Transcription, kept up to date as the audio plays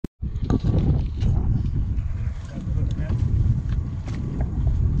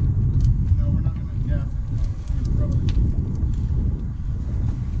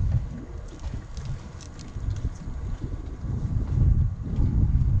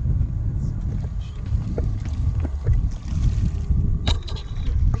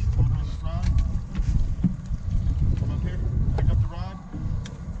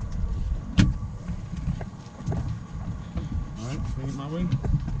Swing it my way.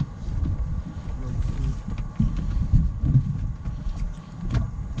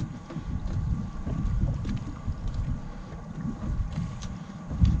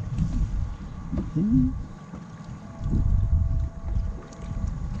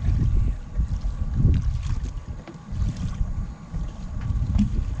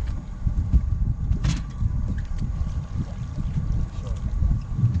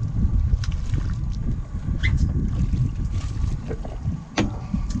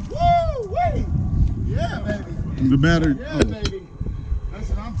 The battery. Yeah, baby. That's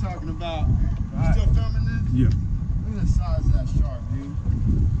what I'm talking about. You still filming this? Yeah. Look at the size of that shark, dude.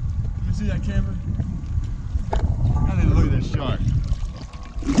 Let me see that camera. I need to look at that shark.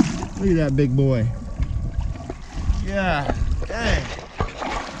 Look at that big boy. Yeah. Dang.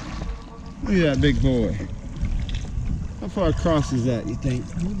 Look at that big boy. How far across is that, you think?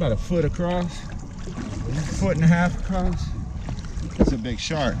 About a foot across? A foot and a half across? That's a big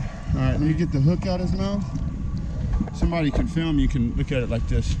shark. All right, let me get the hook out of his mouth. Somebody can film, you can look at it like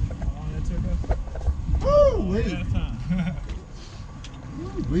this. How long that took us? Woo! Wait. Out of time.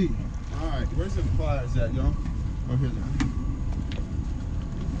 Wait. Alright, where's the pliers at, y'all? Oh, here's that.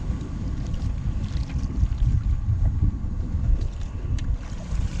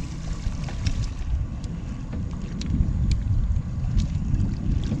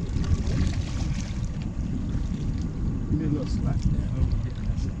 Give me a little slack there.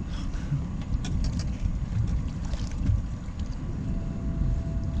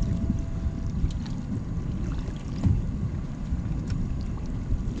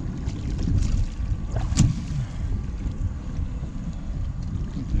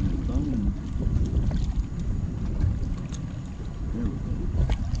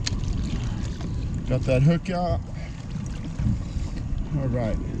 Got that hook out. All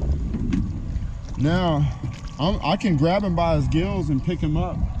right. Now, I can grab him by his gills and pick him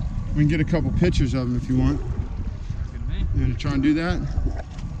up. We can get a couple pictures of him if you want. You want to try and do that?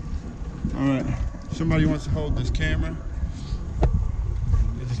 All right. Somebody wants to hold this camera.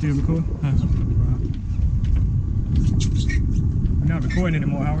 Is it still recording? We're not recording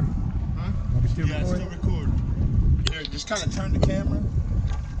anymore, Howard. Huh? Are we still Yeah, recording? it's still recording. Here, just kind of turn the camera.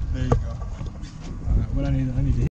 There you go. What I need to